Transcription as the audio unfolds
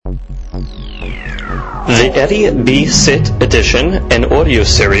The Eddie B. Sit edition and audio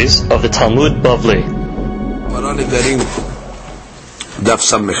series of the Talmud Bavli. Nedarim, Daf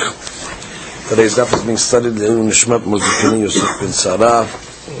Samech. Today's daf is being studied in Nishmat Muzikini Yosef ben Sarah,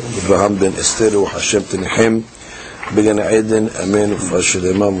 Abraham ben Esther, Hashem Tenechem, Began Eden, Amen,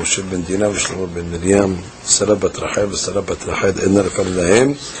 Ufashilema, Moshe ben Dina, Shlomo ben Miriam, Sarah bat Rachel, Sarah bat Rachel, Enna Rafal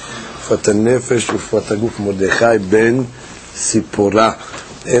Lahem, Fatan Nefesh, Ufataguf Mordechai ben Sipora.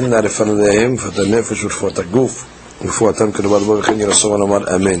 إن عرف لهم فتنافش ورفوت الجوف ورفوتهم كده بعد بقى خير رسول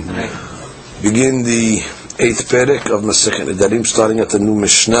الله آمين. Begin the 8th parak of Masechet Nedarim, starting at the new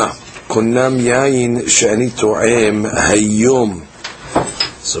Mishnah. Kunam yain she'ani to'em hayom.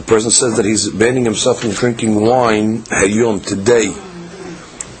 So a person says that he's banning himself from drinking wine hayom, today.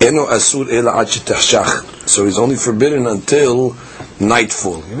 Eno asur ela ad shetachshach. So he's only forbidden until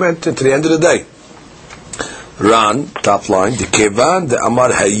nightfall. He meant to the end of the day. Ran, top line, the kevan, the amar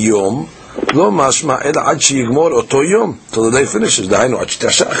hayom, lo mashma ela ad sheyigmor oto yom, till the day finishes. The haynu ad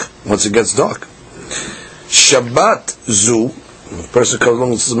shetashach, once it gets dark. Shabbat zu, the person comes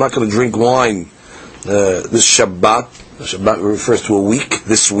along and says, I'm not going to drink wine this Shabbat. Shabbat refers to a week,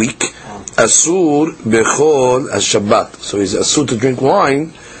 this week. Asur bechol as-Shabbat. So he's asur to drink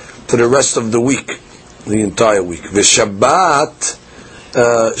wine for the rest of the week, the entire week. V'Shabbat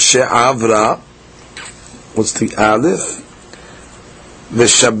she'avra, what's the Aleph? The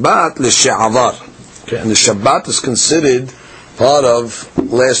Shabbat l'she'avar. Okay, and the Shabbat is considered part of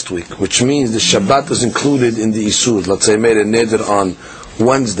last week, which means the Shabbat is included in the Isur. Let's say he made a neder on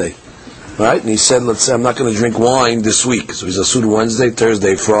Wednesday, right? And he said, let's say I'm not going to drink wine this week. So he's Isur Wednesday,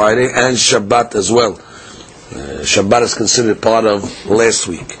 Thursday, Friday, and Shabbat as well. Shabbat is considered part of last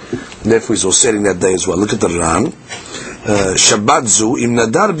week. And therefore he's also setting that day as well. Look at the Ran. Shabbat zu im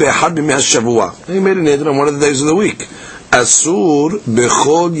nadar be'ahad b'mei hashavua. He made a neder on one of the days of the week. Asur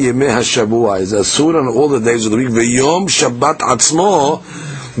bechol yemei hashavua is asur on all the days of the week. V'yom Shabbat atzmo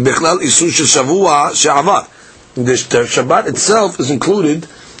bechlal isur shel shavua she'avar. The Shabbat itself is included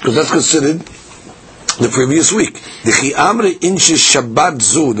because that's considered the previous week. The chi'amre inche Shabbat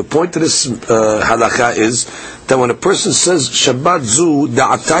zu. The point of this halakha is that when a person says Shabbat zu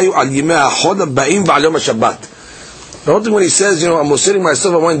da'atayu al yemei ha'chol ba'im v'al yom Shabbat. Don't think when he says, I'm setting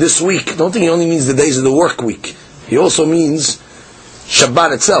myself on wine this week, don't think he only means the days of the work week. He also means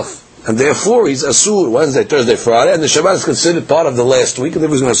Shabbat itself. And therefore he's Asur Wednesday, Thursday, Friday, and the Shabbat is considered part of the last week, and there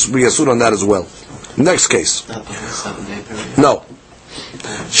was going to be Asur on that as well. Next case. No.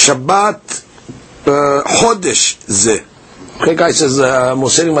 Shabbat Chodesh Zeh. Okay, guy says, I'm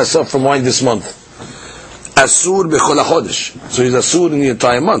setting myself from wine this month. Asur Bechol HaChodesh. So he's Asur in the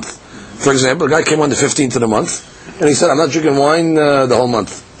entire month. For example, a guy came on the 15th of the month, and he said, I'm not drinking wine the whole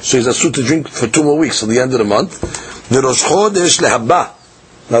month. So he's asur to drink for 2 more weeks till the end of the month. The Rosh Chodesh lehabba.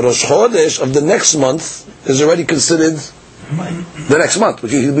 Now Rosh Chodesh of the next month is already considered the next month,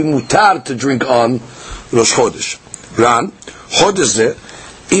 which he'll be mutar to drink on Rosh Chodesh. Ran, Chodesh zeh,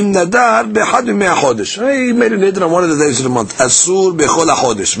 im nadar behad b'mei HaChodesh. He made a neder on one of the days of the month. Asur bechol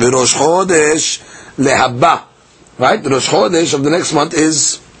HaChodesh. The Rosh Chodesh lehabba. Right? The Rosh Chodesh of the next month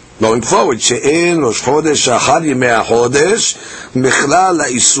is going forward, she'en Rosh Chodesh achar yemei HaChodesh mechlal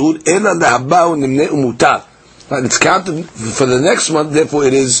ha'isur ela lehabba u'nimnei u'mutar. It's counted for the next month, therefore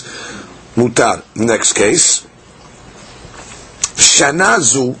it is mutar. Next case, shana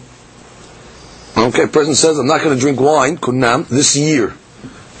zu. Okay, person says, I'm not going to drink wine, kunam, this year.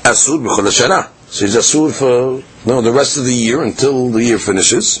 Asur b'chol ha'shana. So he's asur for the rest of the year until the year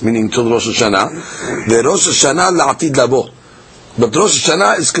finishes, meaning until Rosh Hashanah. The Rosh Hashanah la'atid labo. But Rosh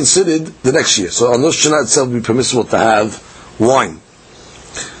Hashanah is considered the next year. So on Rosh Hashanah itself it would be permissible to have wine.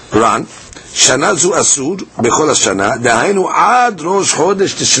 Ran. Shana zu asur bechol hashana dahainu ad Rosh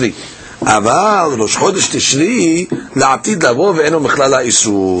Chodesh Tishri. Aval Rosh Chodesh Tishri la'atid lavo ve'eno mechlal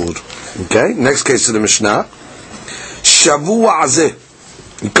ha'isur. Okay, next case of the Mishnah. Shavua azeh.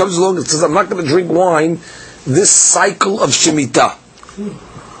 He comes along and says, I'm not going to drink wine this cycle of Shemitah.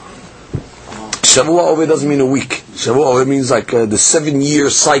 Shavua over doesn't mean a week. Shavua over means like the 7-year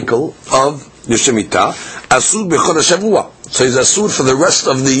cycle of the Shemitah. Asur bechol Shavua. So he's asur for the rest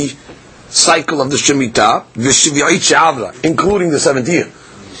of the cycle of the Shemitah, v'shiv'yait she'avra, including the 7th year.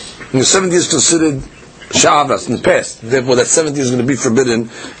 And the 7th year is considered she'avra in the past. Therefore, that 7th year is going to be forbidden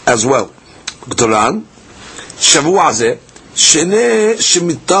as well. Quran, Shavua zeh, shene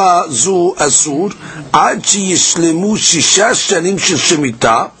Shemitah zu asur, ad sheyishlemu 6 shanim shel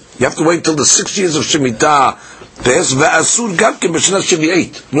Shemitah. You have to wait till the 6 years of Shemitah pass. Ve'asur gam ke b'shana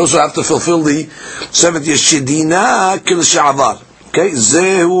shiv'yait. You also have to fulfill the 7th year. Shedina kil she'avar. Okay,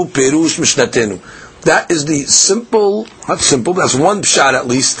 zehu perush mishnatenu. That is the simple, not simple, that's one pshat at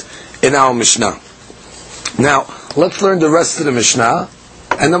least in our Mishnah. Now, let's learn the rest of the Mishnah,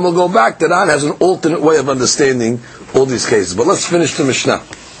 and then we'll go back. The Ran has an alternate way of understanding all these cases. But let's finish the Mishnah.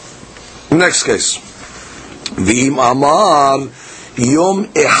 Next case. V'im amar yom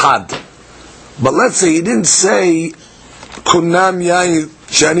ehad. But let's say he didn't say kunam yain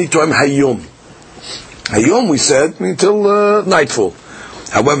shani to'em hayom. Hayom, we said, until nightfall.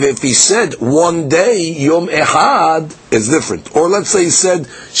 However, if he said one day, Yom Ehad, is different. Or let's say he said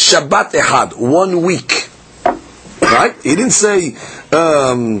Shabbat Ehad, 1 week. Right? He didn't say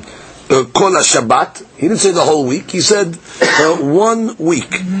Kol HaShabbat. He didn't say the whole week. He said 1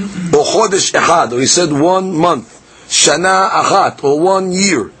 week. Or Chodesh Ehad. Or he said 1 month. Shana Achat. Or 1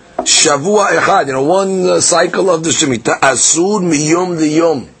 year. Shavua Ehad. 1 cycle of the Shemitah. Asur miyom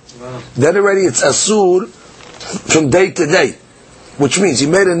liyom. Then already it's Asur from day to day. Which means he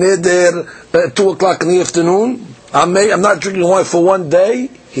made a neder at 2 o'clock in the afternoon. I'm not drinking wine for 1 day.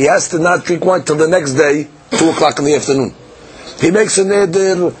 He has to not drink wine till the next day, 2 o'clock in the afternoon. He makes a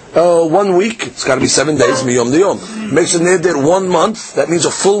neder 1 week. It's got to be 7 days. Miyom liyom. Makes a neder 1 month. That means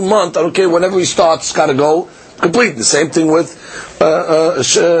a full month. I don't care. Whenever he starts, it's got to go complete. The same thing with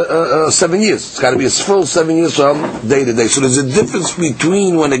 7 years. It's got to be a full 7 years from day to day. So there's a difference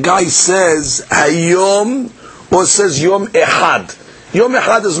between when a guy says hayom or says yom ehad. Yom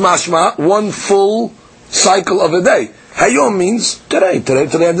Echad is mashma, 1 full cycle of a day. Hayom means today to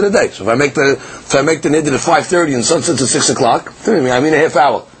the end of the day. So if I make the neder at 5:30 and sunset at 6 o'clock, I mean a half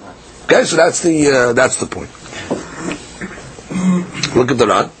hour. Okay, so that's the point. Look at the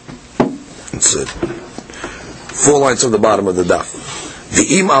Ran. It's 4 lines from the bottom of the daf.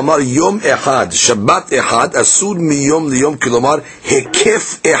 V'im amar yom echad, Shabbat echad, asur miyom liyom, kilomar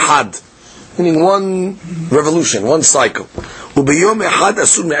hekef echad. Meaning 1 revolution, 1 cycle. Ubiyom echad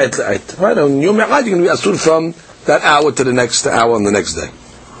asur me'et le'et. Right? On yom echad you're going to be asur from that hour to the next hour on the next day.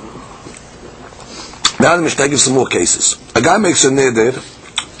 Now the Mishnah gives some more cases. A guy makes a neder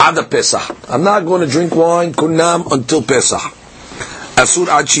ad Pesach. I'm not going to drink wine kunam until Pesach. Asur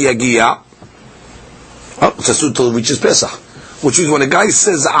ad shiyagiya. Oh, it's asur till it reaches Pesach. Which means when a guy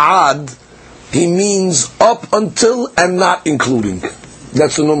says ad, he means up until and not including.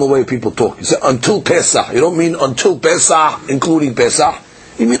 That's the normal way people talk. You say until Pesach. You don't mean until Pesach, including Pesach.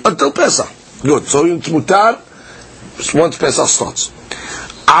 You mean until Pesach. Good. So it's mutar once Pesach starts.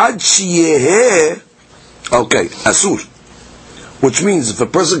 Ad sheyeh, okay, asur. Which means if a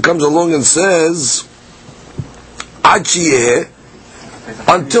person comes along and says ad sheyeh,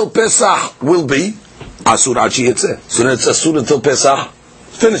 until Pesach will be asur ad sheyetzeh. So then it's asur until Pesach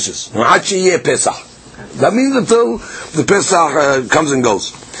finishes. Ad sheyeh Pesach. That means until the Pesach comes and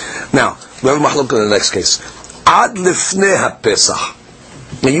goes. Now, we have a machlok in the next case. Ad lifnei ha-Pesach.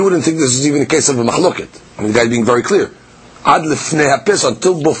 Now, you wouldn't think this is even a case of a machloket. I mean, the guy's being very clear. Ad lifnei ha-Pesach,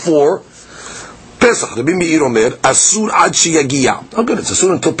 until before Pesach. Rabbi Meir Omer, asur ad sheyagiya. Oh, good, it's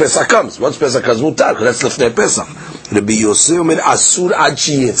asur until Pesach comes. Once Pesach comes, mutar, because that's lifnei Pesach. Rabbi Yosef Omer, asur ad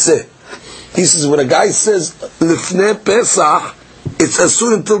sheyetzeh. He says, when a guy says lifnei Pesach, it's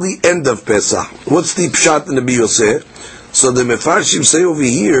asur until the end of Pesach. What's the pshat in the Biyoseh? So the Mefarshim say over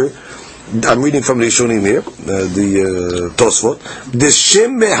here, I'm reading from the Rishonim here, the Tosfot, the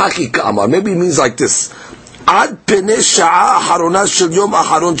Shem Mehakika Amar, maybe it means like this, Ad Peneh Sha'a Harona Shel Yom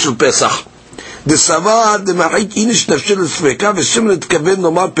Aharon Shel Pesach. The Savar, the Mahik Inish Nafshel Sveka, Veshem Netkaven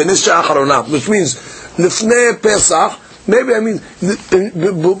Nomar Peneh Sha'a Harona, which means, Lifnei Pesach, maybe I mean,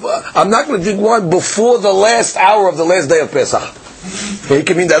 I'm not going to drink wine before the last hour of the last day of Pesach. He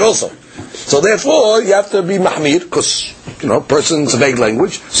can mean that also. So therefore, you have to be mahmir, because, person's a vague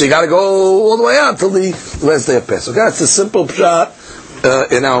language, so you got to go all the way out till the last day of Pesach. Okay, that's a simple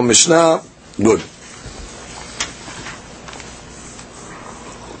pshat in our Mishnah. Good.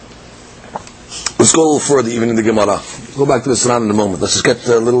 Let's go a little further, even in the Gemara. Go back to the Ran in a moment. Let's just get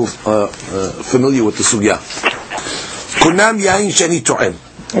a little familiar with the sugya. Kunam yain sheni to'em.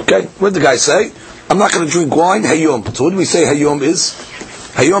 Okay, what did the guy say? I'm not going to drink wine, hayom. So what do we say hayom is?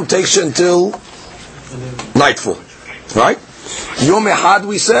 Hayom takes you until nightfall. Right? Yom Ehad,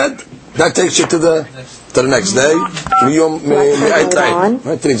 we said, that takes you to the next day. Yom right,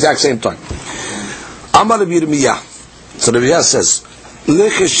 to the exact same time. Amar Rabbi Yirmiyah. So Rabbi Yirmiyah says,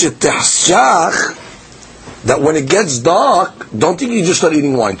 that when it gets dark, don't think you just start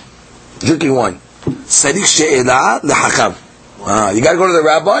eating wine, drinking wine. You got to go to the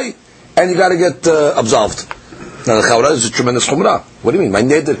rabbi, and you got to get absolved. Now the Chawra is a tremendous chumrah. What do you mean? My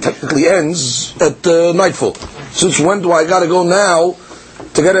neder technically ends at nightfall. Since when do I got to go now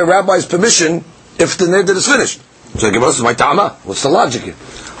to get a rabbi's permission if the neder is finished? So I give us my ta'ama. What's the logic here?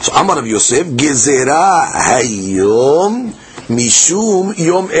 So Amar of Yosef, Gezerah hayom Mishum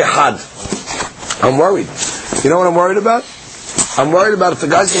Yom Ehad. I'm worried. You know what I'm worried about? I'm worried about if the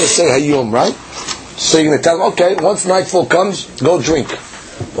guy's going to say Hayom, right? So you're going to tell him, okay, once nightfall comes, go drink.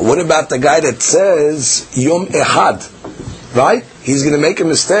 But what about the guy that says Yom Ehad, right? He's going to make a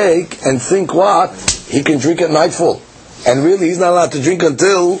mistake and think what? He can drink at nightfall. And really, he's not allowed to drink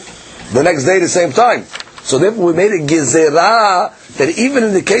until the next day at the same time. So therefore, we made a gezerah that even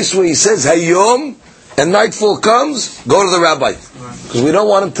in the case where he says Hayom and nightfall comes, go to the rabbi. Because we don't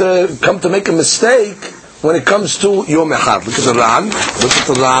want him to come to make a mistake when it comes to Yom Ehad. Look at the Ran. Look at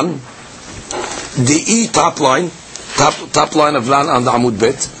the Ran. The E top line of Ran on the Amud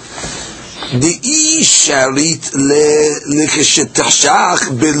Bet. The E sharit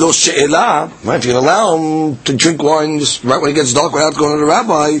lekeshetachshach belo she'ela. Right, if you allow him to drink wine just right when it gets dark without going to the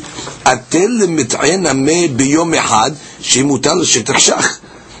rabbi, atel mit'en ameh biyom ehad shemutar l'shetachshach.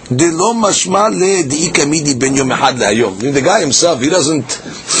 The guy himself, he doesn't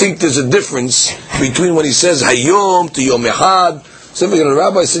think there's a difference between when he says Hayom to Yom Ehad. Simply, the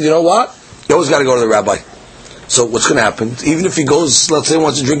rabbi said, you know what? You always got to go to the rabbi. So what's going to happen? Even if he goes, let's say,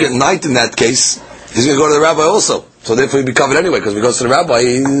 wants to drink at night in that case, he's going to go to the rabbi also. So therefore he'll be covered anyway, because if he goes to the rabbi,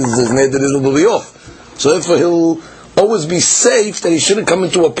 his Nedarim will be off. So therefore he'll always be safe that he shouldn't come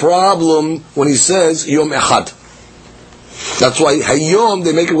into a problem when he says Yom Ehad. That's why Hayom,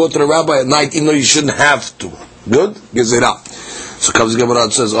 they make him go to the rabbi at night, even though you shouldn't have to. Good? Gezerah. So comes the Gemara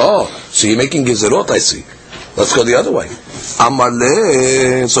and says, oh, so you're making Gezerot, I see. Let's go the other way.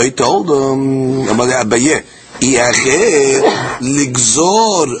 Amarle, so he told him, Amarle Abaye, Iache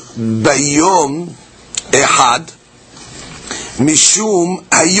ligzor bayom ehad mishum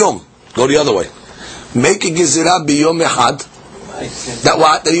hayom. Go the other way. Make a gezerah biyom ehad. That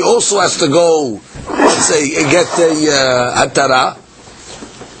what? That he also has to go, let's say, get a hatara.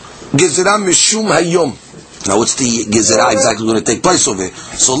 Gezerah mishum hayom. Now what's the gezerah exactly going to take place over here?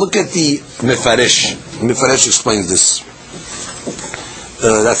 So look at the Mefaresh. Mefaresh explains this.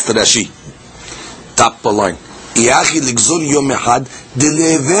 That's the Rashi. Top line. Iachi ligzor yom ehad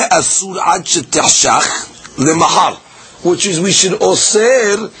deleve asur ad shetachshach lemahar. Which is we should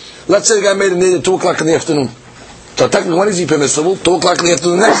oser. Let's say the guy made a neder at 2 o'clock in the afternoon. So technically, when is he permissible? 2 o'clock in the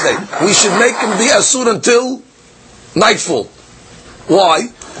afternoon the next day. We should make him be asur until nightfall. Why?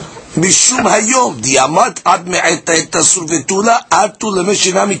 Mishum hayom diamat ad me'eta et asur vetula atu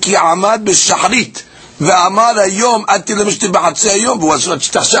lemeshina miki amad b'shahrit ve'amar hayom ati lemeshti b'chatzi hayom v'asur ad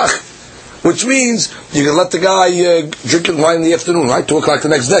shetachshach. Which means you can let the guy drink wine in the afternoon, right? 2 o'clock the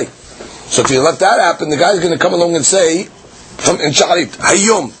next day. So if you let that happen, the guy's going to come along and say, in Shaharit,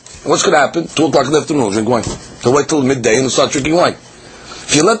 Hayom. What's going to happen? 2 o'clock in the afternoon, he'll drink wine. He'll wait till midday and he'll start drinking wine.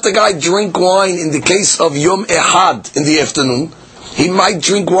 If you let the guy drink wine in the case of Yom Ehad in the afternoon, he might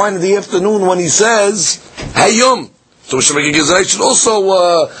drink wine in the afternoon when he says, Hayom. So we should make a gezerah. He should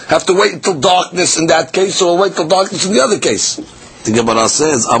also have to wait until darkness in that case, or wait till darkness in the other case. The Gemara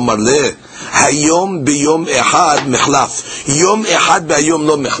says, Amar le, Hayom biyom ehad mechlaf. Yom ehad b'ayom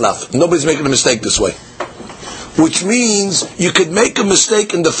no mechlaf. Nobody's making a mistake this way. Which means you could make a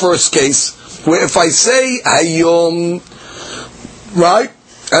mistake in the first case, where if I say Hayom, right,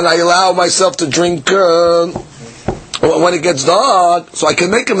 and I allow myself to drink when it gets dark, so I can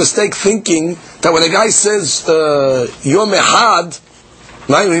make a mistake thinking that when a guy says Yom ehad,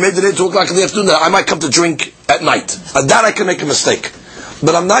 right, when he made it at 2 o'clock in the afternoon, I might come to drink at night. That I can make a mistake.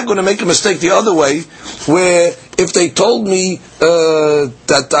 But I'm not going to make a mistake the other way, where if they told me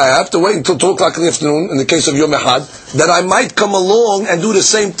that I have to wait until 2 o'clock in the afternoon, in the case of Yom Ehad, that I might come along and do the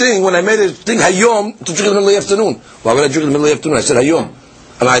same thing when I made a thing Hayom to drink in the middle of the afternoon. Why would I drink in the middle of the afternoon? I said Hayom.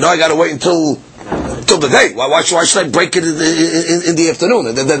 And I know I got to wait until the day. Why should I break it in the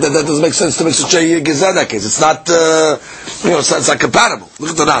afternoon? That doesn't make sense to make such a gezerah in that case. It's not, it's not compatible.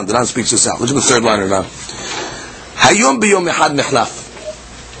 Look at the Ran. The Ran speaks this out. Look at the third line of the Ran. Hayom biyom ehad mechlaf.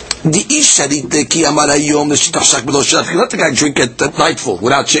 The isharit ki amar hayom l'shetachshach b'lo she'ela. If you let the guy drink at nightfall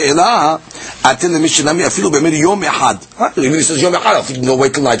without she'ela, atin lemishnami afilu b'mir yom ehad. Even if he says yom ehad, I think you can go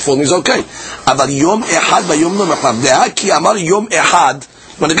wait till nightfall and he's okay. Aval yom ehad b'yom no mechlaf. Deha ki amar yom ehad.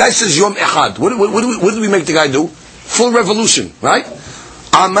 When the guy says Yom Ehad, what do we make the guy do? Full revolution, right?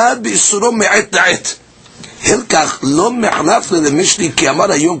 Amad b'isurom me'et na'et. Hilkach lo me'chnaf le'lemishli ki amar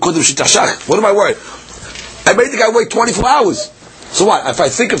hayom kodem shetachshach. What am I worried? I made the guy wait 24 hours. So what? If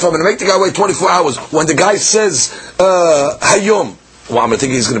I'm going to make the guy wait 24 hours, when the guy says Hayom, well, I'm going to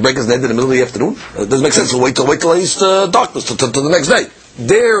think he's going to break his neder in the middle of the afternoon? It doesn't make sense. So wait till he's darkness, till the next day.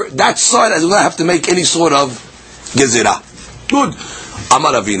 That side, I do not have to make any sort of gezerah. Good.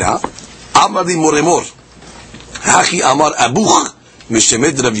 Amar Avina, Amar di Moremor, Hachi Amar Abuch,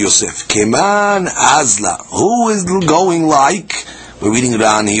 Mishemed Rav Yosef. Keman Azla. Who is going like? We're reading it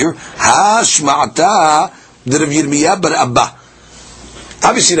on here. Hashma'ata the Rav Yirmiyah bar Abba.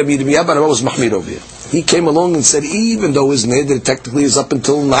 Obviously, Rav Yirmiyah bar Abba was Mahmir over here. He came along and said, even though his neder technically is up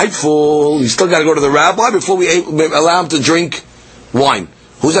until nightfall, he's still got to go to the rabbi before we allow him to drink wine.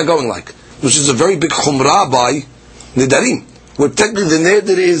 Who's that going like? Which is a very big chumrah by Nedarim, where technically the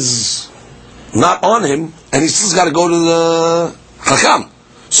neder is not on him, and he's still got to go to the Chacham.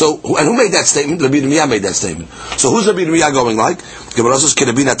 So, and who made that statement? Rabbi Yirmiyah made that statement. So who's Rabbi Yirmiyah going like? Gemara says,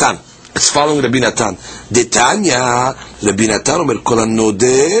 Rabbi Natan. It's following Rabbi Natan. Detanya, Rabbi Natan omer kol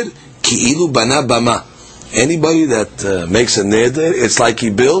noder ki'ilu bana bama. Anybody that makes a neder, it's like he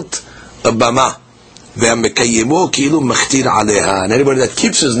built a bama. Ve'amekayimo ki'ilu machtir aleha. And anybody that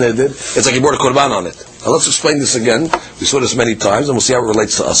keeps his neder, it's like he brought a korban on it. Now let's explain this again. We saw this many times, and we'll see how it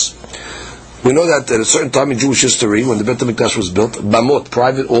relates to us. We know that at a certain time in Jewish history, when the Beit HaMikdash was built, bamot,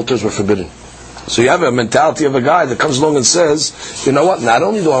 private altars were forbidden. So you have a mentality of a guy that comes along and says, you know what, not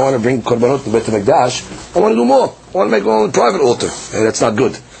only do I want to bring korbanot to Beit HaMikdash, I want to do more. I want to make my own private altar. And that's not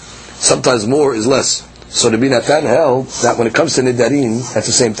good. Sometimes more is less. So Rabbi Natan held that when it comes to Nedarim, that's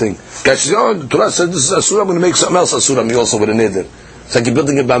the same thing. Guy says, oh, Torah said this is Asura, I'm going to make something else Asura, me also with a Neder. It's like you're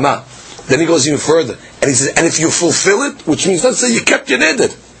building a Bama. Then he goes even further. And he says, and if you fulfill it, which means, let's say you kept your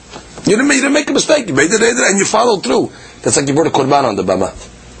Neder. You didn't make a mistake. You made the neder and you followed through. That's like you brought a korban on the bama.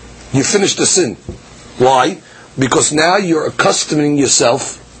 You finished the sin. Why? Because now you're accustoming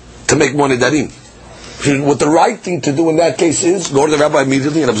yourself to make more nedarim. What the right thing to do in that case is go to the rabbi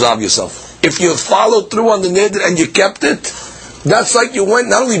immediately and absolve yourself. If you followed through on the neder and you kept it, that's like you went,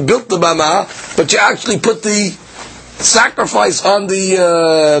 not only built the bama, but you actually put the sacrifice on the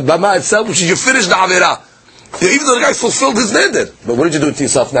bama itself, which is you finished the avirah. Even though the guy fulfilled his neder. But what did you do to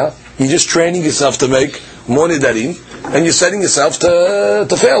yourself now? You're just training yourself to make more nedarim, and you're setting yourself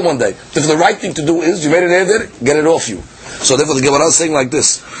to fail one day. If the right thing to do is, you made a neder, get it off you. So therefore the Gemara is saying like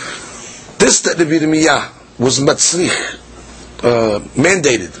this. This that Rabbi Yirmiyah was matzrich,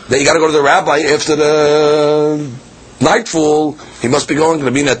 mandated, that you got to go to the rabbi after the nightfall. He must be going to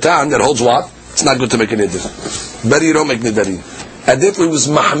Rabbi Natan, that holds what? It's not good to make a neder. Better you don't make nedarim. And therefore it was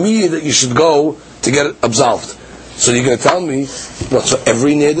mahmir that you should go to get absolved. So you're going to tell me, what, so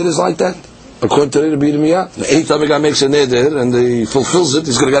every neder is like that? According to Rabbi Yirmiyah? Anytime a guy makes a neder and he fulfills it,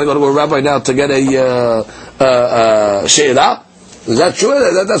 he's going to go to a rabbi now to get a she'elah? Is that true?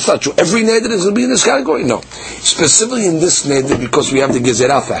 That's not true. Every neder is going to be in this category? No. Specifically in this neder, because we have the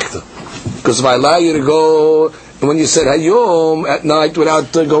gezerah factor. Because if I allow you to go, and when you said hayom at night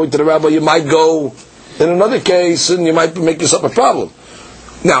without going to the rabbi, you might go in another case and you might make yourself a problem.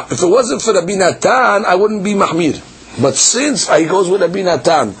 Now, if it wasn't for Rabbi Natan, I wouldn't be mahmir. But since he goes with Rabbi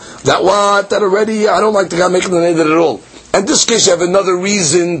Natan, that already, I don't like the guy making the neder at all. In this case, you have another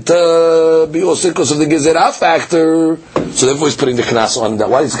reason to be also because of the gezerah factor. So therefore he's putting the knas on that.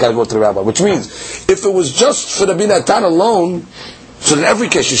 Why does he got to go to the rabbi? Which means, if it was just for Rabbi Natan alone, so in every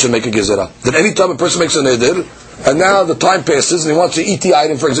case you should make a gezerah. That any time a person makes a neder, and now the time passes and he wants to eat the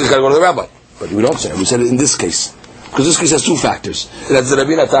item, for example, he's got to go to the rabbi. But we don't say it. We said it in this case. Because this case has two factors. That's the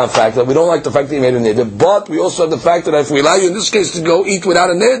Rabbi Natan factor. We don't like the fact that he made a neder. But we also have the fact that if we allow you in this case to go eat without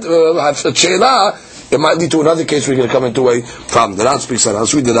a neder, have a she'elah, it might lead to another case where you're going to come into a problem. The Ran speaks on that.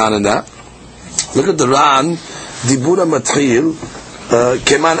 Let's read the Ran in that. Look at the Ran. Dibura matchil,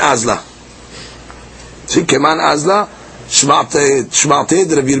 keman azla. See, keman azla,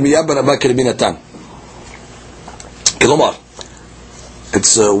 shma'ateh Rabbi Yirmiyah bar Abba Rabbi Natan. Kilomar.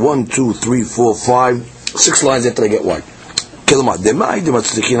 It's 1, 2, 3, 4, 5, 6 lines after I get one. Kilomar.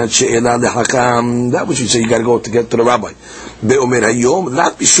 That which you say you got to go to get to the rabbi. Be'omer hayom,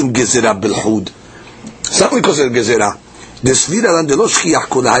 not bishum gezerah bilhud. It's not because of gezerah. Which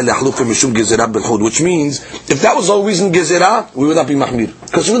means, if that was the reason gezerah, we would not be mahmir.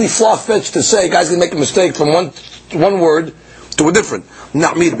 Because it's really far-fetched to say, guys can make a mistake from one word to a different.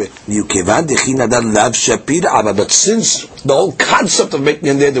 But since the whole concept of making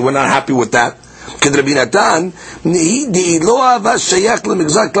a neder, we're not happy with that. Which is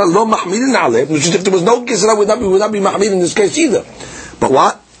if there was no gezerah, we would not be mahmir in this case either. But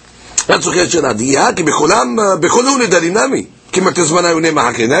what? That's okay. Every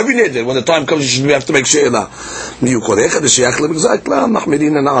neder, when the time comes, you should have to make she'elah.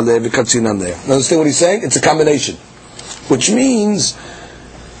 Understand what he's saying? It's a combination. Which means,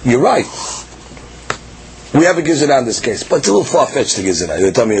 you're right. We have a gezerah in this case, but it's a little far-fetched to gezerah. You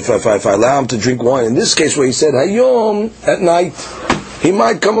tell me if I allow him to drink wine, in this case where he said hayom at night, he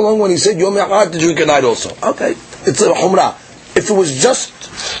might come along when he said Yomi I have to drink at night also. Okay, it's a humrah. If it was just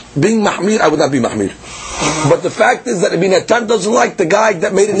being mahmir, I would not be mahmir. But the fact is that Rabbi Natan doesn't like the guy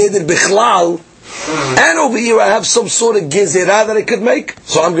that made a neder bichlal, and over here I have some sort of gezerah that I could make.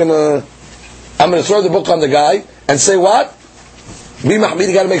 So I'm gonna throw the book on the guy and say what? Be mahmir,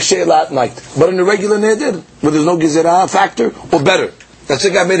 you got to make she'elah at night. But in a regular neder, where there's no gezerah factor, or better, that's the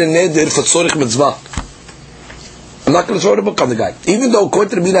guy made a neder for tzorich mitzvah. I'm not going to throw the book on the guy. Even though,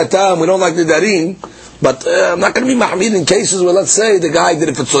 according to Rabbi Natan, we don't like Nedarim, but I'm not going to be mahmir in cases where, let's say, the guy did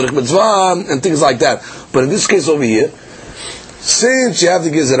it for tzorich mitzvah and things like that. But in this case over here, since you have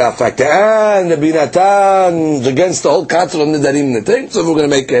the gezerah factor, and Rabbi Natan is against the whole concept of Nedarim and the thing, so we're going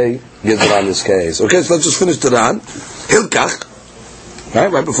to make a gezerah in this case. Okay, so let's just finish the Ran. Hilkach,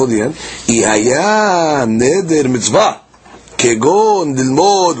 right before the end. Ihaya neder mitzvah, kegon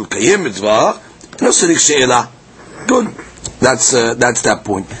dilmod ukayem mitzvah, no tzarich she'elah. Good. That's that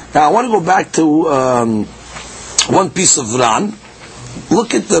point. Now I want to go back to one piece of Ran.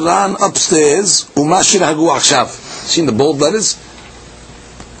 Look at the Ran upstairs. Umashin hagu akshav. Seen the bold letters?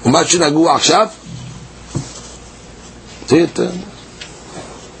 Umashin hagu akshav. See it?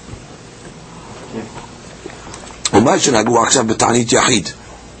 Umashin hagu akshav b'tanit yachid.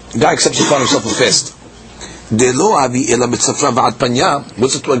 The guy accepts upon himself a fast. Delo avi ela mitzafra v'ad panya.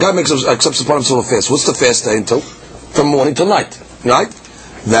 What's it? A guy accepts upon himself a fast. What's the fast until? From morning till night, right?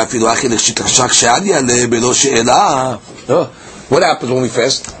 What happens when we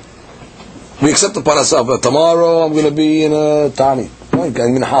fast? We accept upon ourselves, tomorrow I'm going to be in a Tani. I'm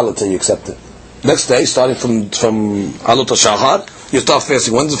in a Halat till you accept it. Next day, starting from Halat al-Shahar, you start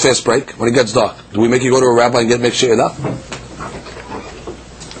fasting. When's the fast break? When it gets dark. Do we make you go to a rabbi and make she'elah?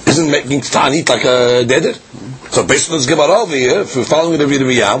 Isn't making Tani like a neder? So based on this Gemara over here, if we're following the Rebbe,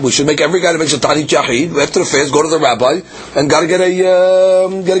 we should make every guy that makes a Tanit Yachid, after the fast, go to the rabbi, and gotta get a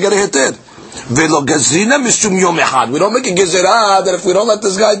heter. Velo gazrina mishum yom echad. We don't make a gezerah that if we don't let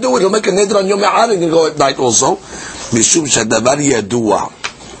this guy do it, he'll make a neder on yom echad and he'll go at night also. Mishum shadavar yadua.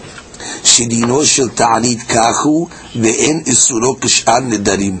 שדינו של תענית כחו ואין איסורו כשאר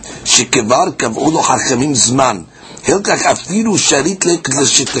נדרים שכבר קבעו לו חכמים זמן הלקח אפילו שריט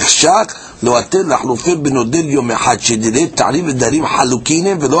שתחשק לא אתר לחלופי בנודל יום אחד שדיני תענית נדרים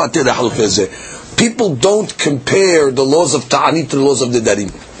חלוקינים ולא אתר לחלופי זה. People don't compare the laws of ta'anit to the laws of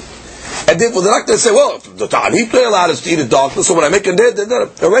nedarim. And therefore they're not going to say, well, the ta'anit they allowed us to eat in darkness, so when I make a neder,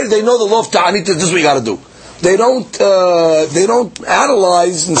 already they know the law of ta'anit is this is what you got to do. They don't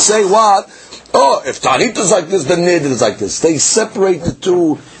analyze and say what? Oh, if ta'anit is like this, then neder is like this. They separate the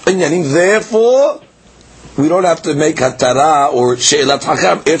two inyanim. Therefore, we don't have to make hatara or she'elat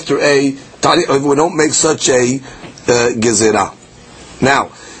hakam after a ta'anit. We don't make such a gezerah.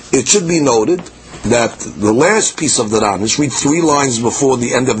 Now, it should be noted that the last piece of the Ran, let's read 3 lines before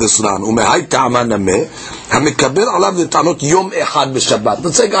the end of this Ran.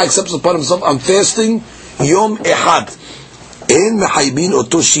 Let's say a guy accepts upon himself, I'm fasting Yom Ehad.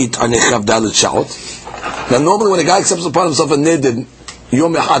 Now normally when a guy accepts upon himself a neder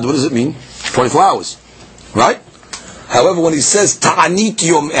Yom Ehad, what does it mean? 24 hours. Right? However, when he says Ta'anit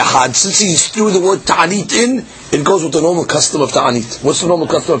Yom Ehad, since he threw the word Ta'anit in, it goes with the normal custom of Ta'anit. What's the normal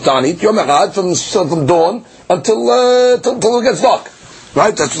custom of Ta'anit? Yom Ehad, from dawn until it gets dark.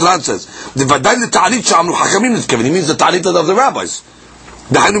 Right? That's what God says. The Vadai the Ta'anit Sha'amnu Hakamim Nitzkevin. He means the Ta'anit of the rabbis.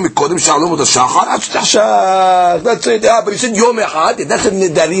 That's it. Yeah, but he said Yom Ehad. That's a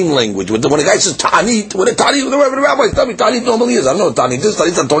Nedarim language. When a guy says Ta'anit, what a Ta'anit of the rabbis tell me Ta'anit normally is. I don't know what Ta'anit is.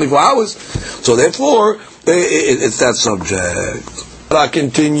 Ta'anit on 24 hours. So therefore, it's that subject.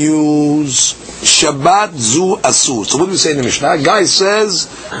 Continues. Shabbat zu asur. So what do we say in the Mishnah? A guy says,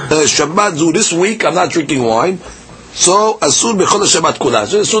 Shabbat zu, this week I'm not drinking wine. So asur bechol Shabbat kula.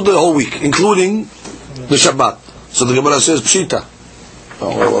 So asur the whole week, including the Shabbat. So the Gemara says Pshita.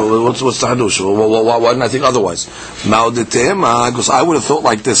 What's the hadush? Why didn't I think otherwise? Because I would have thought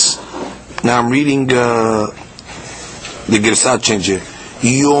like this. Now I'm reading the Girsat change here.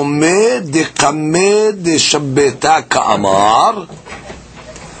 Yome de kame de shabbeta ka'amar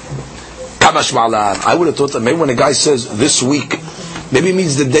kamash ma'lan. I would have thought that maybe when a guy says this week, maybe it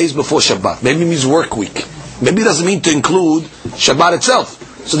means the days before Shabbat. Maybe it means work week. Maybe it doesn't mean to include Shabbat itself.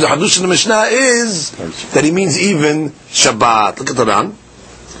 So the hadush in the Mishnah is that he means even Shabbat. Look at the Ran.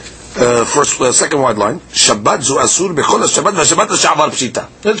 Second wide line. Shabbat zu asur bechol Shabbat v'Shabbat l'sha'avar pshita.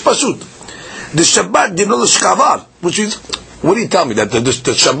 It's pashut. The Shabbat did not l'sh'avar, which means, what do you tell me? That the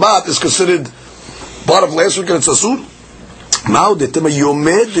Shabbat is considered part of last week and it's asur? Ma'u detema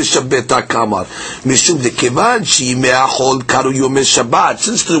yomeh de shabbeta kamar. Mishum de kevan sheyimei hachol karu yomeh Shabbat.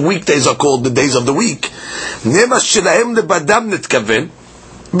 Since the weekdays are called the days of the week, nema shelahem lebadam netkaven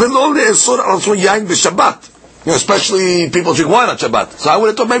v'lo le'esor al asur yain v'Shabbat. especially people drink wine on Shabbat. So I would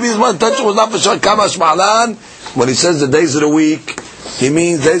have thought maybe his intention was not for Shabbat. Kamash Ma'alan, when he says the days of the week, he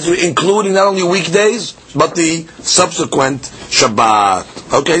means days including not only weekdays, but the subsequent Shabbat.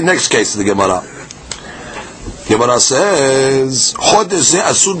 Okay, next case of the Gemara. Gemara says, Chodesh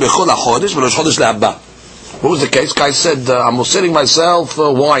asur bechol ha-chodesh, v'rosh chodesh le'abba. What was the case? Guy said, I'm setting myself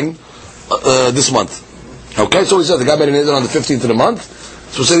wine this month. Okay, so he said the guy made an Neder on the 15th of the month.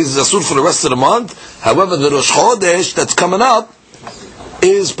 So he said he's asur for the rest of the month. However, the Rosh Chodesh that's coming up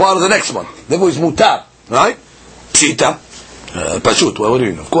is part of the next month. Therefore, he's mutar, right? Pshita, pashut. What do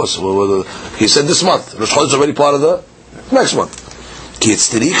you mean? Of course. He said this month. Rosh Chodesh is already part of the next month. Ki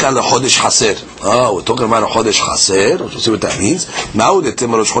etztericha lechodesh haser. Oh, we're talking about a chodesh haser. Let's see what that means. Now the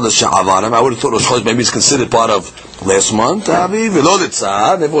tema Rosh Chodesh she'avarim. I would have thought Rosh Chodesh maybe is considered part of last month. Therefore,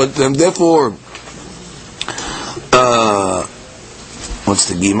 what's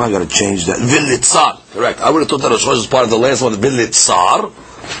the Gima? I got to change that. Vilitzar. Correct. I would have thought that Rosh Chodesh is part of the last one. Vilitzar.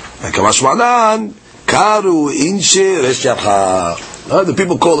 Kamash ma'alan. Karu inshe resh yabcha. The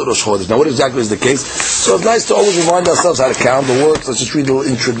people call it Rosh Chodesh. Now, what exactly is the case? So it's nice to always remind ourselves how to count the words. Let's just read a little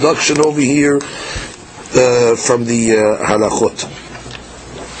introduction over here from the halachot.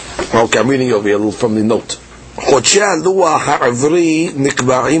 Okay, I'm reading over here a little from the note.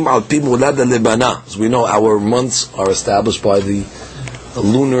 As we know, our months are established by the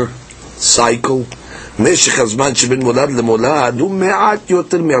lunar cycle. Which means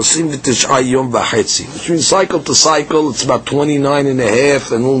cycle to cycle, it's about 29 and a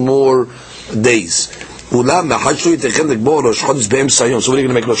half and a little more days. So what are you going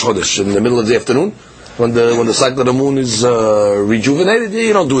to make Rosh Chodesh? In the middle of the afternoon? When the cycle of the moon is rejuvenated?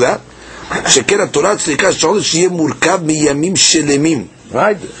 You don't do that. Right?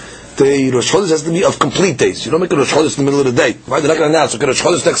 The Rosh Chodesh has to be of complete days. You don't make a Rosh Chodesh in the middle of the day. Right? They're not going to announce, okay, Rosh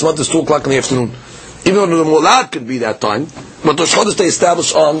Chodesh next month is 2 o'clock in the afternoon. Even though the Molad could be that time, but Rosh Chodesh they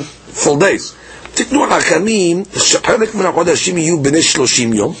establish on full days.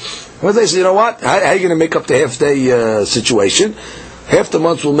 Where they say, you know what? How are you going to make up the half-day situation? Half the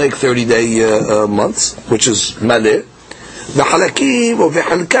months will make 30-day months, which is Maleh.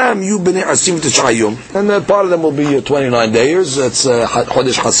 And part of them will be 29 days. That's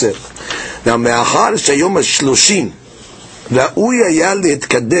Chodesh Haser. Now,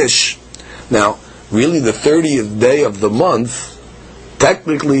 now, really the 30th day of the month,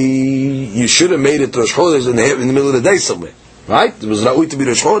 technically, you should have made it Rosh Chodesh in the middle of the day somewhere. Right? It was Ra'ui to be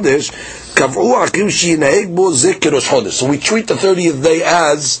Rosh Chodesh. So we treat the 30th day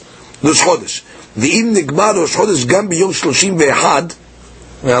as Rosh Chodesh.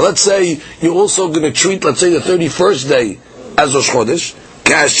 Now let's say you're also going to treat, let's say, the 31st day as Rosh Chodesh.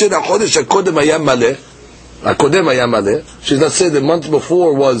 Let's say the month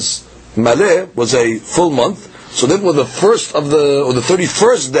before was Maleh, was a full month. So therefore the first of the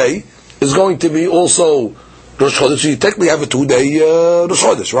 31st day is going to be also Rosh Chodesh. So you technically have a 2-day Rosh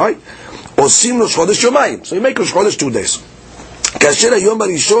Chodesh, right? Or Sim Rosh Chodesh Yomayim. So you make Rosh Chodesh 2 days. כאשר היום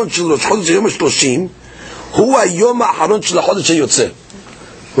הראשון של ראש חודש היום ה-30 הוא היום האחרון של החודש היוצא.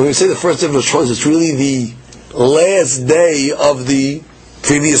 When we say the first day of Rosh Chodesh, it's really the last day of the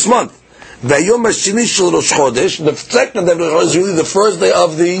previous month. והיום השני של ראש חודש, the second day of Rosh Chodesh is really the first day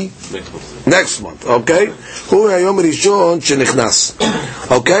of the next month. Okay? הוא היום הראשון שנכנס.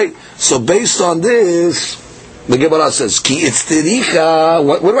 Okay? So based on this, the Gemara says, Ki itztericha.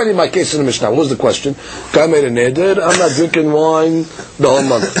 What do I need in my case in the Mishnah? What was the question? Guy made a neder. I'm not drinking wine the whole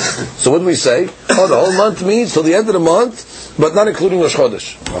month. So what do we say? Oh, the whole month means till the end of the month, but not including Rosh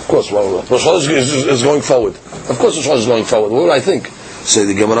Chodesh. Of course, well, Rosh Chodesh is going forward. Of course, Rosh Chodesh is going forward. What do I think? So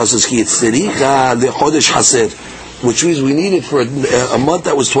the Gemara says, Ki itztericha lechodesh haser, which means we need it for a month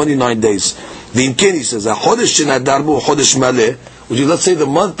that was 29 days. The Imken, he says, a chodesh shenadar bo chodesh maleh, which is, let's say, the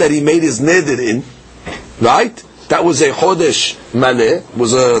month that he made his neder in. Right? That was a Chodesh Maleh,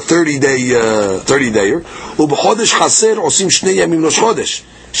 was a 30-dayer. ובחודש חסר עושים 2 ימים ראש חודש.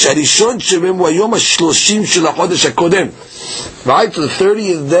 שהראשון שבהם הוא היום ה-30 של החודש הקודם. Right? So the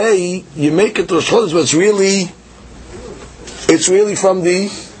 30th day, you make it Rosh Chodesh, but it's really from the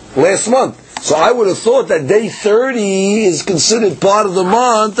last month. So I would have thought that day 30 is considered part of the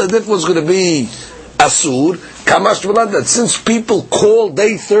month, and it was going to be Asur. Kamash V'lan, that since people call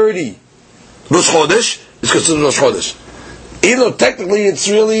day 30 Rosh Chodesh, it's considered Rosh Chodesh. Even though technically it's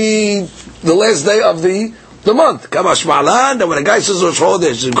really the last day of the month. Kamash Ma'alan, that when a guy says Rosh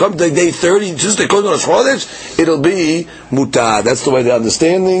Chodesh, and come to day 30, since they call it Rosh Chodesh, it'll be Mutad. That's the way they're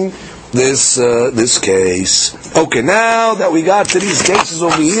understanding this case. Okay, now that we got to these cases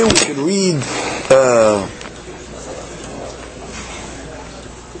over here, we can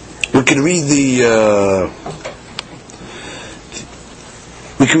read the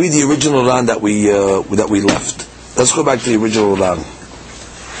can read the original Ran that we left. Let's go back to the original Ran.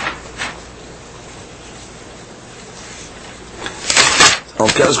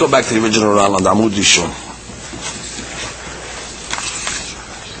 Okay, let's go back to the original Ran on the Amud Rishon.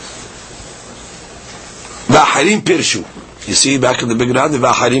 V'acharim pirshu. You see back in the big Ran, the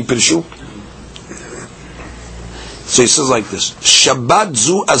v'acharim pirshu. So he says like this: Shabbat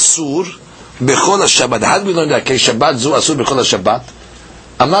zu asur bechol Shabbat. How do we learn that case? Shabbat zu asur bechol Shabbat.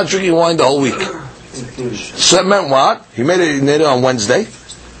 I'm not drinking wine the whole week. So that meant what? He made it on Wednesday.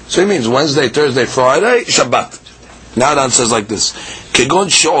 So he means Wednesday, Thursday, Friday, Shabbat. Now Dan says like this: Kegon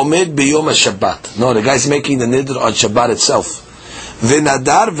she'omed biyom Shabbat. No, the guy's making the neder on Shabbat itself.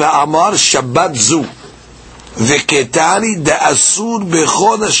 V'nadar ve'amar Shabbat zu. V'ketani de asur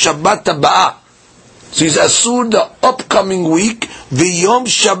bechol Shabbat taba'ah. So he's asur the upcoming week, v'yom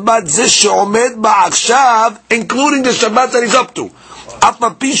Shabbat ze she'omed ba'achshav, including the Shabbat that he's up to.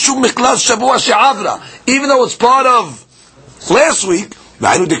 Even though it's part of last week,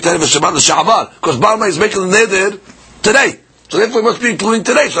 because Balma is making the neder today. So therefore it must be including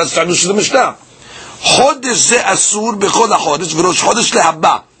today. So that's Tadush the Mishnah. Chodesh ze asur b'chol ha-chodesh, v'rosh chodesh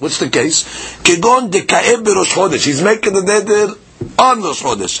lehabba. What's the case? Kegon deka'eb b'rosh chodesh. He's making the neder on Rosh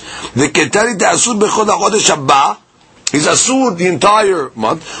Chodesh. The Ketari de Asur bechol HaChodesh Haba. He's Asur the entire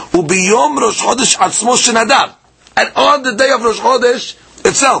month. Ubiyom Rosh Chodesh Atzmo Shenadar. And on the day of Rosh Chodesh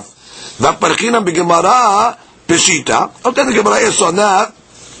itself. V'parchinam b'Gemara Peshita. Okay, the Gemara is on that.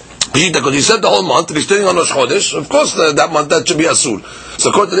 Peshita, because he said the whole month, and he's staying on Rosh Chodesh. Of course, that month, that should be Asur. So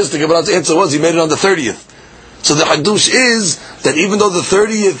according to this, the Gemara's answer was, he made it on the 30th. So the Hadush is, that even though the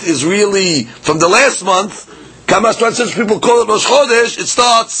 30th is really from the last month, since people call it Rosh Chodesh, it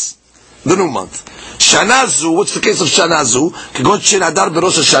starts the new month. Shanazu, what's the case of Shanazu? Kegon Shenadar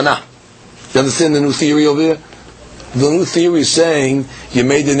Berosh Hashanah. You understand the new theory over here? The new theory is saying, you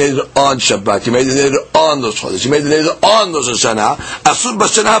made the neder on Shabbat, you made the neder on Rosh Chodesh, you made the neder on Rosh Hashanah, Asur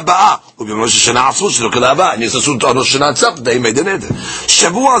B'Shana Ba'ah, Ubim Rosh Hashanah Asur Shelo Kedava, and it's Asur on Rosh Hashanah itself, they made the neder.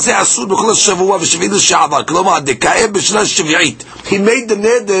 Shavua Zeh Asur B'Chol Shavua V'Shevil Sha'avar, Kloma Dekaeb B'Shana Shvi'it. He made the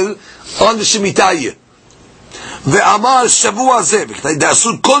neder on the Shemitah year. ואמר שבוע הזה,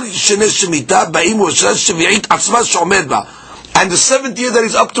 דאסור כל שני שמיטה, באים ובשנה שביעית עצמה שעומד בה. And the 7th year that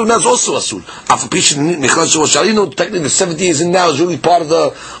he's up to now is also asur. Technically the 7th year is in now, is really part of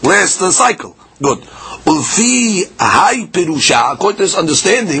the last cycle. Good. Ulfi hai perusha, according to this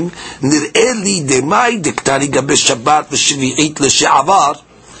understanding, nir'e li demai diktari gabe Shabbat v'shvi'it l'she'avar.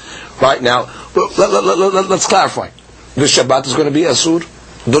 Right now, let's clarify. The Shabbat is going to be asur.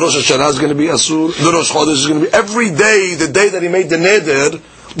 The Rosh Hashanah is going to be Asur. The Rosh Chodesh is going to be every day. The day that he made the neder,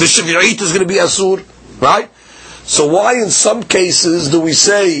 the Shvi'it is going to be Asur, right? So why in some cases do we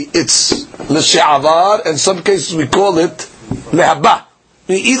say it's l'she'avar, and some cases we call it lehabba?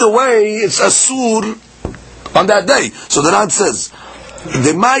 Either way, it's Asur on that day. So the Ran says,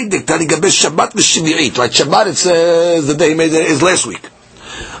 the Ma'idek Tani Gabe Shabbat v'Shvi'it. Like Shabbat, it says the day he made it is last week,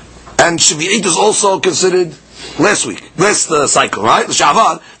 and Shvi'it is also considered last week, last cycle, right?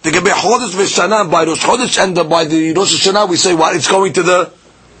 Shavar, the Gabe Chodesh v'Shana, by Rosh Chodesh and by the Rosh Hashanah, we say what? It's going to the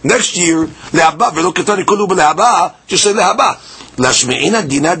next year. Lehabba, v'lo ketani kulu b'lehabba, just say lehabba. Lashme'ina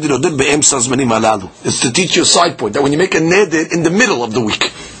dinad diroded be'emsa zmanim halalu. It's to teach you a side point that when you make a neder in the middle of the week,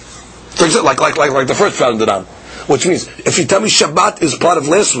 for example, like the first round of the Ran, which means if you tell me Shabbat is part of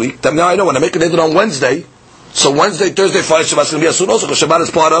last week, then now I know when I make a neder on Wednesday, so Wednesday, Thursday, Friday, Shabbat is going to be asur also because Shabbat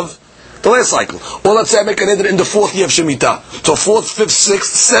is part of the last cycle. Or let's say I make a neder in the 4th year of Shemitah. So 4th, 5th,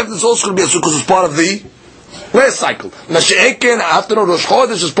 6th, 7th is also going to be asur because it's part of the last cycle. Mashi'ekin, after Rosh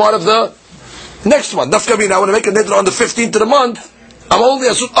Chodesh is part of the next month. That's going to be now when I make a neder on the 15th of the month, I'm only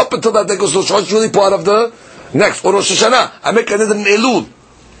asur up until that day because Rosh Chodesh is really part of the next. Or Rosh Hashanah, I make a neder in Elul,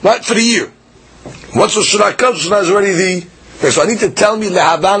 right, for the year. Once Rosh Hashanah comes, Rosh Hashanah is already the... Okay, so I need to tell me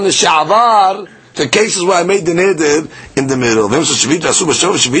lehaban l'sha'avar, the cases where I made the neder in the middle. Okay, so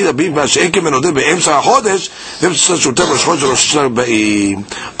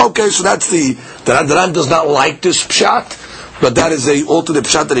the Ran does not like this pshat, but that is a alternate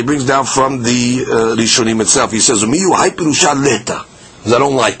pshat that he brings down from the Rishonim itself. He says, I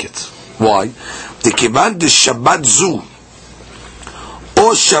don't like it. Why? The kivan de Shabbat zu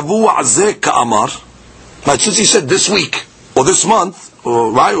or Shavua ze ka'amar. Since he said this week or this month,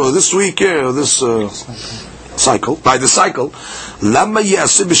 or this week here, or this cycle, by the cycle, lama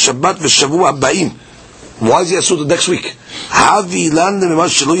yaseh b'Shabbat v'Shavua ba'im. Why is he asur the next week? Havi lan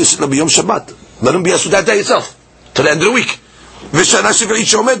l'mimaz shelo yaseh b'yom Shabbat. Let him be asur that day itself, to the end of the week. V'shana shvi'it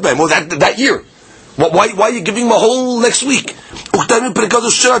she'omed b'hem, or that year. Why are you giving him a whole next week? The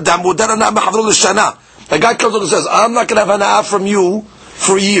guy comes up and says, I'm not going to have an hour from you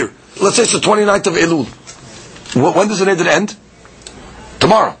for a year. Let's say it's the 29th of Elul. When does the Neder end?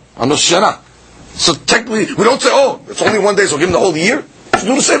 Tomorrow, on Rosh Hashanah. So technically, we don't say, oh, it's only one day, so give him the whole year. So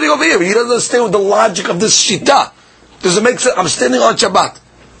do the same thing over here. He doesn't understand with the logic of this shita. Does it make sense? I'm standing on Shabbat.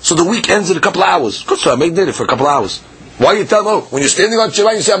 So the week ends in a couple of hours. Good, so I made Neder for a couple of hours. Why you tell them, when you're standing on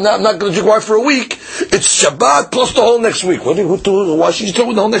Shabbat, you say, I'm not going to drink wine for a week. It's Shabbat plus the whole next week. Why should you tell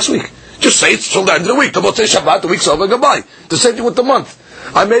me the whole next week? Just say it's till the end of the week. Don't say Shabbat, the week's over, goodbye. The same thing with the month.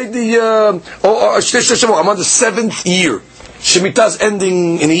 I made the, I'm on the 7th year. Shemitah's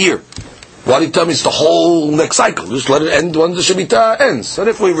ending in a year. Why do you tell me it's the whole next cycle? Just let it end when the Shemitah ends. So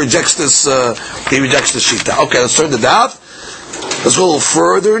therefore he rejects this Shita. Okay, let's turn the daf. Let's go a little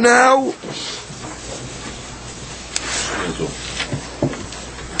further now.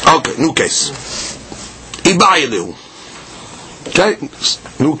 Okay, new case. Ibayilu. Okay,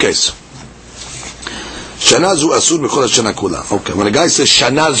 new case. Shana zu asur b'chol hashana kula. Okay, when a guy says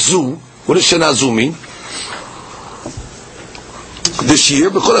shana zu, what does shana zu mean? This year,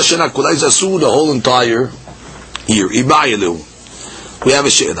 b'chol hashana kula is asur the whole entire year. Ibayilu. We have a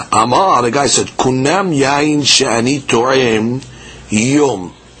she'ena. Amar, the guy said, kunam yain she'ani to'em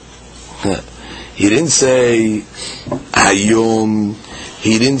yom. He didn't say hayom.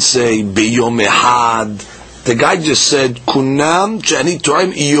 He didn't say biyom ehad. The guy just said kunam she'ani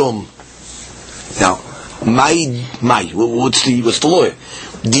to'em yom. Now, what's the lawyer?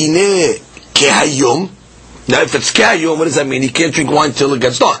 Dine kehayom. Now, if it's kehayom, what does that mean? He can't drink wine till it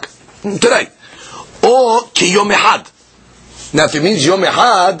gets dark today. Or kiyom ehad. Now, if it means yom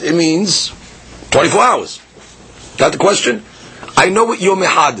ehad, it means 24 hours. Is that the question? I know what yom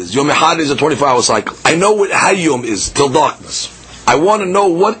ehad is. Yom ehad is a 24-hour cycle. I know what hayom is, till darkness. I want to know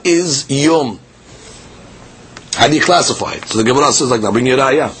what is yom. How do you classify it? So the Gemara says like that. Bring your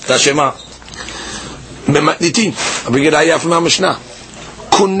raya. Tashema. Mematnitin. I bring your raya from our Mishnah.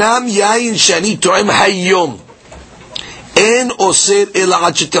 Kunam yayin shani to'im hayom. En osir ela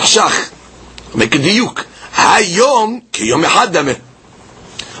ad shetachshach. Make a diyuk. Hayom kiyom ehad dameh.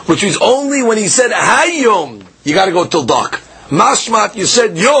 Which means only when he said hayom, you got to go till dark. Mashmat, you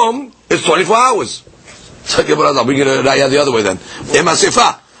said yom, it's 24 hours. So I'll bring it the other way then.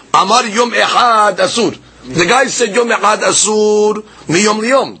 Emasefa. Amar yom ehad asur. The guy said yom ehad asur miyom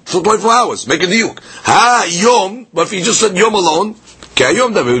liyom. So 24 hours. Make a diyuk. Ha yom, but if he just said yom alone,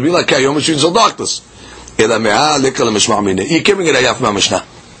 kayom, then it would be like kayom, which means till darkness. Ela me'ah lekal mishma' mineh. You can't bring it ayah from our Mishnah.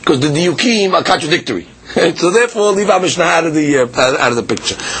 Because the diyukim are contradictory. So therefore, leave our Mishnah out of the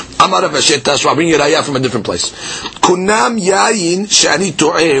picture. Amar Rav Asher Tashma, bring your ayah from a different place. Kunam yayin shani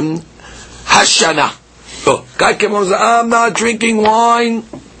to'em hashana. Oh, guy came on and said, I'm not drinking wine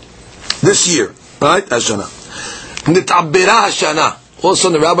this year. Right? Hashana. Nit'abbera hashana. All of a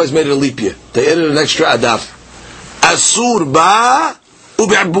sudden the rabbis made it a leap year. They added an extra adaf. Asur ba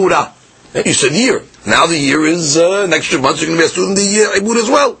u'be'abura. You said year. Now the year is an extra month, so you're going to be asur in the ibur as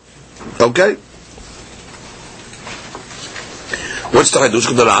well. Okay? What's the hadush?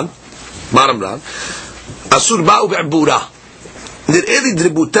 Kudaran, Maram Ran. Asur ba'u be'abura. Nir'eli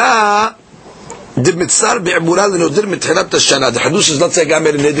dributa dimitzar be'abura l'nodir mitchilat hashana. The hadush is not saying I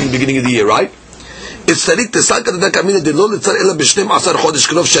made a neder in the beginning of the year, right? It's tarik tesal kadada kamina de lo litzar ela b'shneim asar chodesh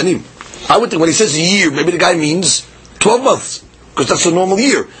k'nov shanim. I would think when he says year, maybe the guy means 12 months, because that's a normal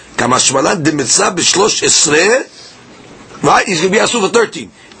year. Kamashmalan dimitzar b'shlosh esrei. Right? He's going to be asur for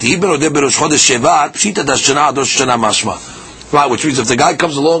 13. Ti'ibn odeh berosh chodesh shevat pshita dashana adosh shana mashma. Right, which means if the guy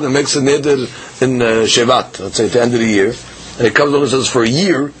comes along and makes a neder in Shevat, let's say at the end of the year, and he comes along and says for a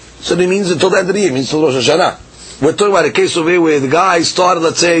year, so it means until the end of the year, it means till Rosh Hashanah. We're talking about a case over here where the guy started,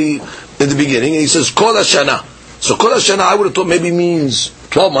 let's say, in the beginning, and he says, Kol Hashanah. So Kol Hashanah, I would have thought maybe means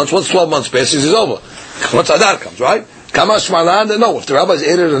 12 months. Once 12 months passes, it's over. Once Adar comes, right? Kamash Malan, no, if the rabbis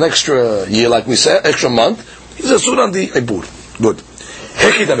added an extra year, like we said, extra month, he's a sur on the Ibur. Good.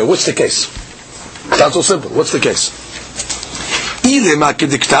 Hekidame, what's the case? Sounds so simple. What's the case?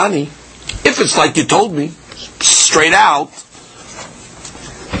 If it's like you told me, straight out,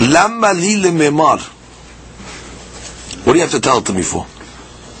 what do you have to tell it to me for?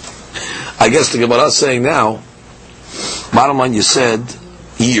 I guess the Gemara is saying now, bottom line, you said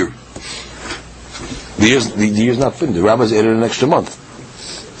year. The year's not finished. The rabbis added an extra month.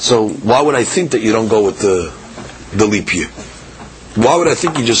 So why would I think that you don't go with the leap year? Why would I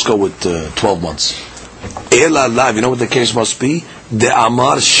think you just go with 12 months? Ela live, you know what the case must be? The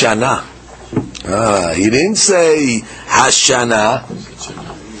Amar Shana. He didn't say Hashana.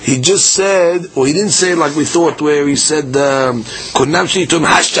 He just said, or he didn't say it like we thought, where he said Kunam Shnitum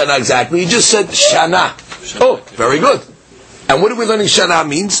Hashana exactly. He just said Shana. Oh, very good. And what are we learning Shana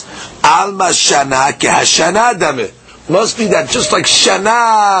means? Alma Shana ke Hashana dame. must be that just like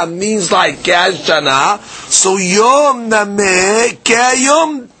shana means like shana, so yom nameh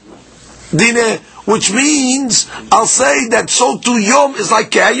kayom dine, which means I'll say that so too yom is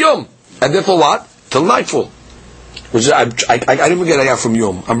like kayom, and therefore what? Till nightfall. Which I didn't get ayah from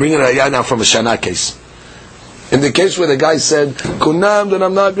yom. I'm bringing an ayah now from a shana case. In the case where the guy said, Kunam, then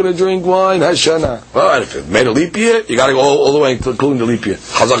I'm not going to drink wine, Hashana. Well, if it made a leap year, you got to go all the way, including the leap year.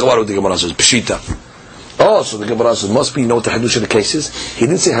 Chazakawaru, the Gemara says, Pshita. Oh, so the Gemara says, must be no tahadush in the cases. He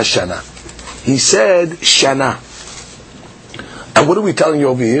didn't say Hashana. He said Shana. And what are we telling you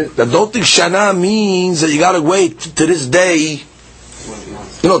over here? That don't think Shana means that you got to wait to this day,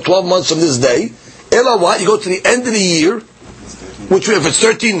 12 months from this day. Ella what? You go to the end of the year, which if it's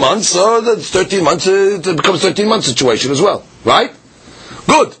 13 months, so that's 13 months, it becomes 13 month situation as well. Right?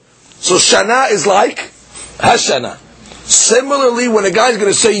 Good. So Shana is like Hashana. Similarly, when a guy's going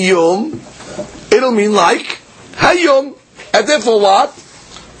to say Yom, it'll mean like Hayom. And therefore what?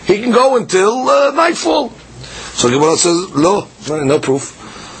 He can go until nightfall. So the Gemara says, no proof.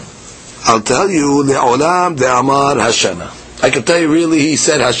 I'll tell you, Le'olam de'amar Hashana. I can tell you really he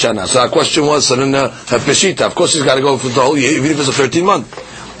said Hashana. So our question was, Peshita. Of course he's got to go for the whole year, even if it's a 13 month.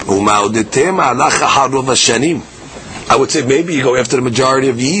 I would say maybe you go after the majority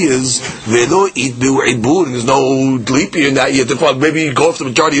of years. There's no leap year in that year. Maybe you go after the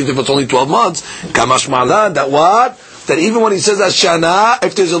majority of years if it's only 12 months. Kamash malan, that what? That even when he says Hashana,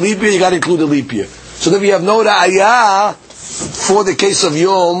 if there's a leap year, you got to include the leap year. So then we have no ra'ayah for the case of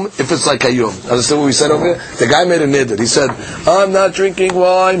Yom, if it's like a Yom. Understand what we said over here? The guy made a neder. He said, I'm not drinking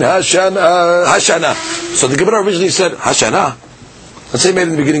wine, Hashana. So the Gemara originally said, Hashana. Let's say he made it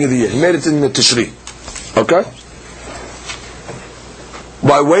in the beginning of the year. He made it in the Tishri. Okay?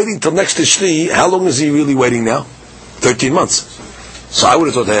 By waiting till next Tishri, how long is he really waiting now? 13 months. So I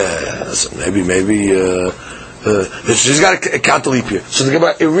would have thought, maybe, he's got to count the leap year. So the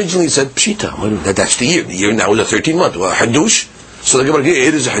Gemara originally said Pshita. That's the year. The year now is a 13 month. Well, Hadush. So the Gemara,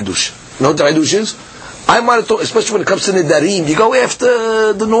 it is a Hadush. You know what the Hadush is? I might have thought, especially when it comes to Nedarim, you go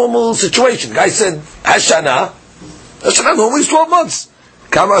after the normal situation. The guy said Hashana. Hashana normally is 12 months.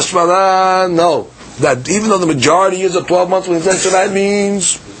 Kamash malan, no. That even though the majority is of 12 months, when he says that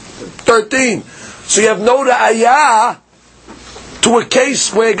means 13. So you have no ra'ayah to a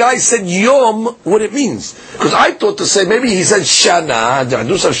case where a guy said Yom, what it means. Because I thought to say, maybe he said Shana, the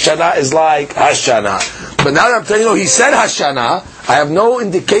Hadus of Shana is like Hashana. But now that I'm telling you, he said Hashana, I have no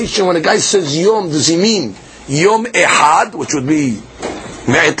indication when a guy says Yom, does he mean Yom Ehad, which would be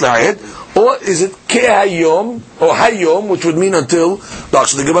Me'et La'ed, or is it Ke Hayom, or Hayom, which would mean until,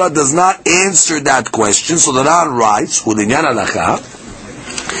 so the Gemara does not answer that question, so the Ran writes, Ulinyan Alacha,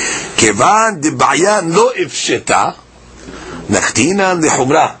 Kevan de Bayan lo ifsheta, Nachtina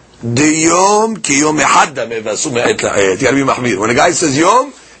lehumra. The Yom ki Yom ehad mevasu me'et la'et. You got to be mahmir. When a guy says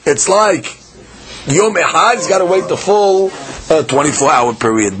Yom, it's like Yom ehad. He's got to wait the full 24-hour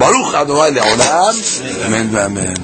period. Baruch Adonai le'olam. Amen. Amen.